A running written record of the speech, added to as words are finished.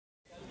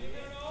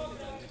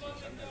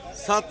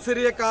सत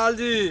श्री अकाल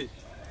जी।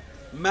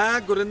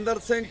 मैं गुरिंदर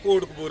सिंह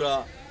कोटकपूरा।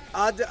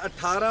 अज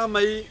 18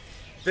 मई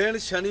दिन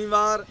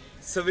शनिवार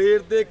सवेर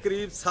के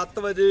करीब 7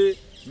 बजे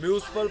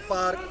municipal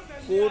park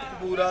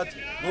Kotkapura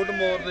good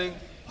morning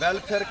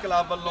welfare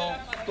club वालों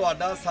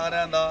तुहाडा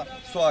सारिਆਂ ਦਾ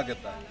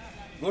स्वागत है।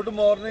 गुड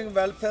मॉर्निंग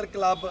वैलफेयर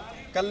क्लब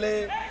कल्ले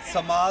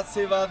समाज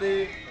सेवा के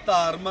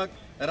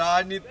धार्मिक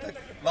राजनीतिक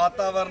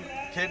वातावरण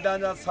खेडां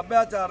जां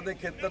सभ्याचार के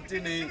खेत्र च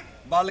ही नहीं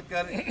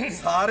बल्कि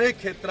सारे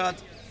खेत्रों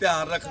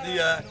ध्यान रखती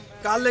है।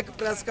 कल एक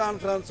प्रैस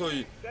कॉन्फ्रेंस हुई,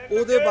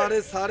 उहदे बारे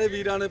सारे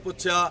वीरां ने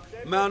पुछया,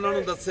 मैं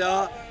उन्होंने दस्या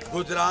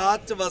गुजरात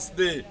च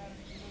वसदे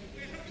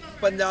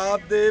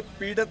पंजाब के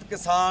पीड़ित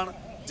किसान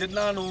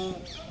जिन्होंने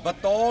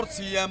बतौर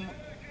CM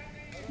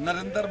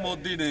नरेंद्र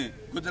मोदी ने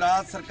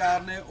गुजरात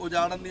सरकार ने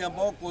उजाड़न दी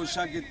बहुत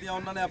कोशिशां कीतियां,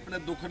 उन्होंने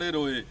अपने दुखड़े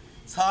रोए,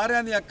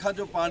 सारियां दी अखां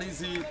चों पानी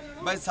सी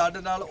बई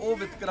साडे नाल ओह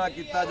वितकरा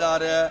कीता जा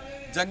रहा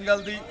है।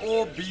 जंगल दी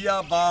ओह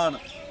बियाबान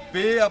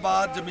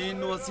बेआबाद जमीन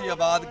नूं असीं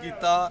आबाद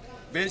कीता।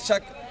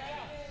 बेशक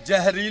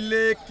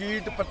जहरीले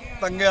कीट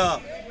पतंगियां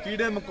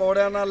कीड़े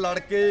मकोड़ियां नाल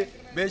लड़ के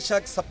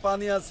बेशक सप्पां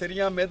दीयां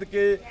सिरियां मिध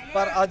के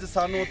पर अज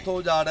सानूं उत्थों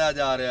उजाड़िया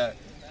जा रहा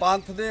है।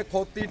 पंथ दे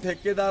खोती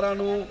ठेकेदारां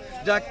नूं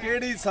जां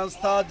किहड़ी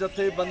संस्था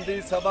जथेबंदी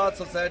सभा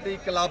सोसाइटी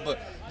क्लब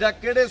जां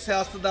किहड़े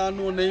सियासतदान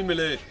नूं नहीं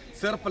मिले,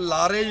 सिर्फ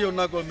लारे ही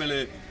उन्हां कोल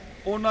मिले।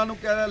 उन्हां नूं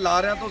कह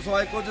लारियां तो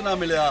सिवाए कुछ ना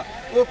मिलिया।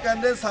 वो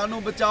कहंदे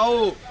सानूं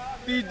बचाओ।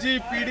 तीजी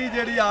पीढ़ी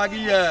जिहड़ी आ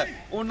गई है,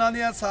 उन्हां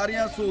दीयां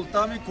सारियां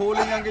सहूलतां भी खो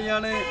लईआं गईआं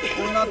ने,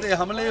 उन्हां ते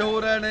हमले हो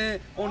रहे ने,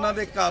 उन्हां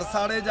दे घर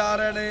साड़े जा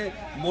रहे ने,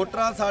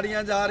 मोटरां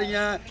साड़ियां जा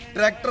रहीआं,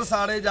 ट्रैक्टर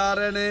साड़े जा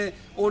रहे ने।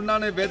 उन्हां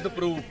ने विद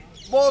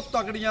प्रूफ बहुत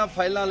तगड़ियां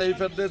फाइलां लई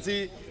फिरदे सी,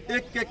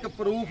 एक एक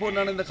प्रूफ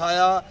उन्होंने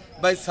दिखाया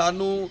बई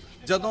सानू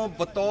जदों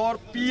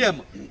बतौर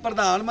PM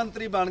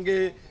प्रधानमंत्री बन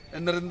गए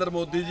नरेंद्र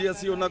मोदी जी,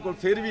 असी उन्हां कोल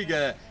फिर भी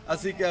गए,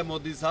 असी कहा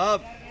मोदी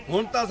साहब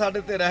हुण तां साडे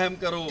ते रहम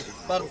करो,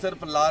 पर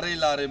सिर्फ लारे ही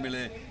लारे मिले।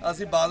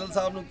 असी बादल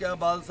साहब नूं कहा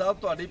बादल साहब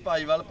तुहाडी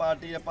भाईवाल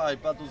पार्टी है,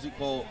 भाजपा तुसीं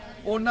खो।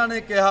 उन्होंने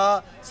कहा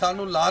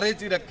सानू लारे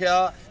च ही रखिया,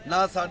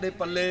 ना साडे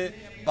पल्ले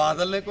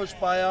बादल ने कुछ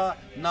पाया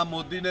ना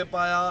मोदी ने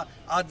पाया।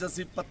 अज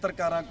असी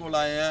पत्रकारां कोल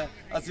आए हैं,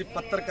 असी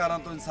पत्रकारां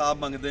तो इंसाफ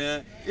मंगते हैं।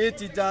 ये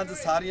चीज़ां अज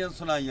सारियां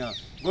सुनाइयां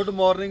गुड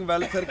मॉर्निंग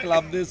वैलफेयर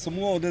क्लब के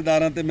समूह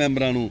अहुदेदारां ते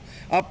मैंबरां नूं।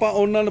 आपां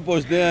उन्हां नूं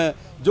पुछदे हैं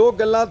जो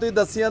गल्लां तुसीं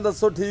दस्सियां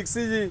दसो ठीक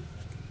सी जी?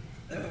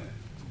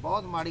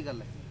 बहुत माड़ी गल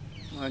है।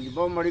 हाँ जी,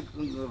 बहुत माड़ी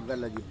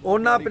गल है जी।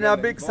 उन्हां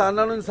पंजाबी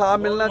किसानां नूं इंसाफ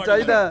मिलना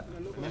चाहिए,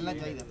 मिलना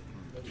चाहिए।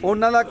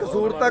 उन्हां दा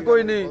कसूर तां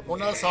कोई नहीं,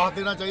 उन्हां दा साथ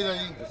देना चाहिए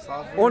जी,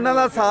 उन्हां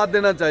दा साथ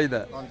देना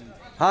चाहिए।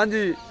 हाँ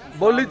जी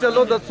बोली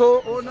चलो दसो।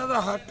 ਉਹਨਾਂ ਦਾ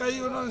ਹੱਕ ਹੈ ਜੀ,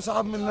 ਉਹਨਾਂ ਨੂੰ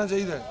ਇਨਸਾਫ ਮਿਲਣਾ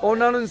ਚਾਹੀਦਾ ਹੈ।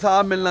 ਉਹਨਾਂ ਨੂੰ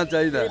ਇਨਸਾਫ ਮਿਲਣਾ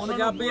ਚਾਹੀਦਾ ਹੈ।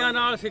 ਪੰਜਾਬੀਆਂ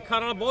ਨਾਲ ਸਿੱਖਾਂ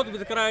ਨਾਲ ਬਹੁਤ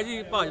ਵਿਤਕਰਾ ਹੈ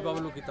ਜੀ, ਭਾਜਪਾ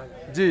ਵੱਲੋਂ ਕੀਤਾ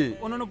ਜੀ,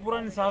 ਉਹਨਾਂ ਨੂੰ ਪੂਰਾ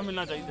ਇਨਸਾਫ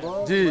ਮਿਲਣਾ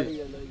ਚਾਹੀਦਾ ਜੀ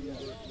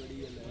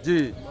ਜੀ।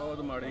 ਬਹੁਤ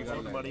ਮਾੜੀ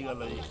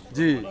ਗੱਲ ਹੈ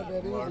ਜੀ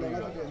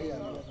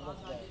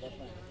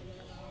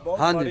ਬਹੁਤ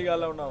ਮਾੜੀ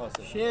ਗੱਲ ਹੈ ਉਹਨਾਂ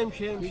ਵਾਸਤੇ। ਸ਼ੇਮ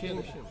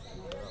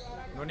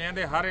ਦੁਨੀਆ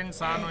ਦੇ ਹਰ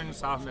ਇਨਸਾਨ ਨੂੰ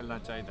ਇਨਸਾਫ ਮਿਲਣਾ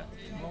ਚਾਹੀਦਾ।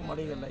 ਬਹੁਤ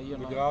ਮਾੜੀ ਗੱਲ ਹੈ ਜੀ।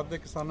 ਗੁਜਰਾਤ ਦੇ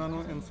ਕਿਸਾਨਾਂ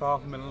ਨੂੰ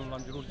ਇਨਸਾਫ ਮਿਲਣਾ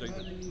ਜ਼ਰੂਰ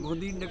ਚਾਹੀਦਾ।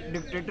 ਮੋਦੀ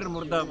ਡਿਕਟੇਟਰ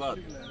ਮੁਰਦਾਬਾਦ।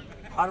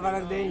 ਹਰ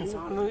ਵਰਗ ਦੇ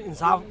ਇਨਸਾਨ ਨੂੰ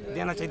ਇਨਸਾਫ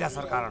ਦੇਣਾ ਚਾਹੀਦਾ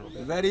ਸਰਕਾਰਾਂ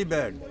ਨੂੰ। Very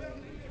bad.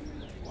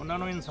 ਉਹਨਾਂ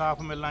ਨੂੰ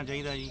ਇਨਸਾਫ ਮਿਲਣਾ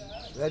ਚਾਹੀਦਾ ਜੀ।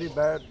 Very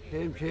bad.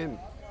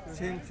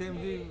 ਸ਼ੇਮ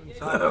ਜੀ,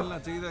 ਇਨਸਾਫ ਮਿਲਣਾ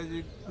ਚਾਹੀਦਾ ਜੀ,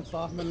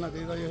 ਇਨਸਾਫ ਮਿਲਣਾ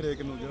ਚਾਹੀਦਾ ਜੀ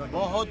ਹਰੇਕ ਨੂੰ। ਜਿਹੜਾ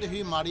ਬਹੁਤ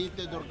ਹੀ ਮਾੜੀ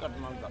ਤੇ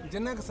ਦੁਰਘਟਨਾ ਦਾ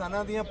ਜਿਨ੍ਹਾਂ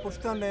ਕਿਸਾਨਾਂ ਦੀਆਂ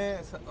ਪੁਸ਼ਤਾਂ ਨੇ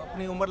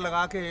ਆਪਣੀ ਉਮਰ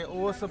ਲਗਾ ਕੇ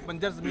ਉਸ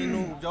ਬੰਜਰ ਜ਼ਮੀਨ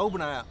ਨੂੰ ਉਪਜਾਊ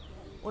ਬਣਾਇਆ,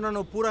 ਉਹਨਾਂ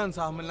ਨੂੰ ਪੂਰਾ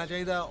ਇਨਸਾਫ ਮਿਲਣਾ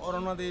ਚਾਹੀਦਾ ਔਰ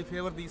ਉਹਨਾਂ ਦੇ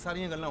ਫੇਵਰ ਦੀ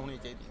ਸਾਰੀਆਂ ਗੱਲਾਂ ਹੋਣੀਆਂ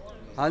ਚਾਹੀਦੀਆਂ।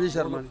 हाँ जी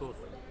शर्मा जी।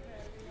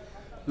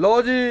 लो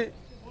जी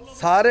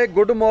सारे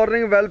गुड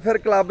मॉर्निंग वैलफेयर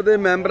क्लब के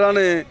मैंबरां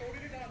ने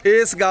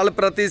इस गल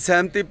प्रति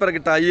सहमति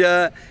प्रगटाई है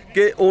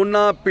कि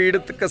उन्हां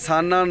पीड़ित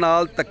किसानां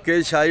नाल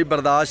धक्केशाही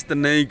बर्दाश्त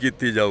नहीं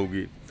की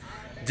जाऊगी।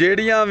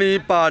 ਜਿਹੜੀਆਂ भी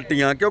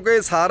पार्टियां, क्योंकि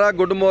सारा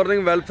गुड मॉर्निंग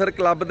वैलफेयर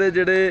क्लब के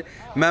जोड़े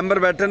मैंबर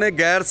बैठे ने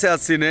गैर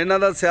सियासी ने, इन्हां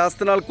दा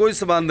सियासत नाल कोई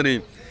संबंध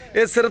नहीं,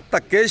 ये सिर्फ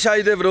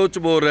धक्केशाही के विरोध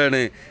च बोल रहे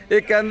हैं।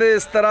 ये कहते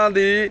इस तरह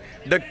की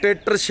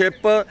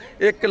डिकटेटरशिप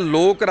एक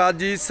लोक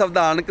राजी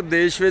संविधानक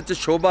देश में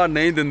शोभा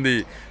नहीं दिंदी।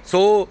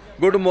 So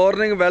good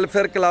morning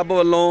welfare club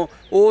वालों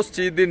उस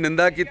चीज़ की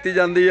निंदा की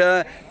जाती है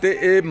तो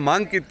ये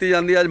मंग की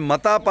जाती है,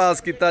 मता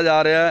पास किया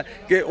जा रहा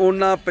है कि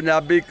उन्हां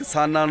पंजाबी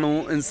किसानां नूं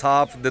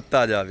इंसाफ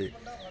दिता जाए।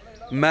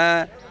 मैं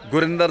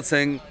गुरिंदर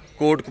सिंह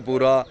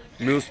कोटकपूरा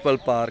म्यूनसिपल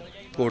पार्क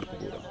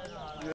कोटकपूरा।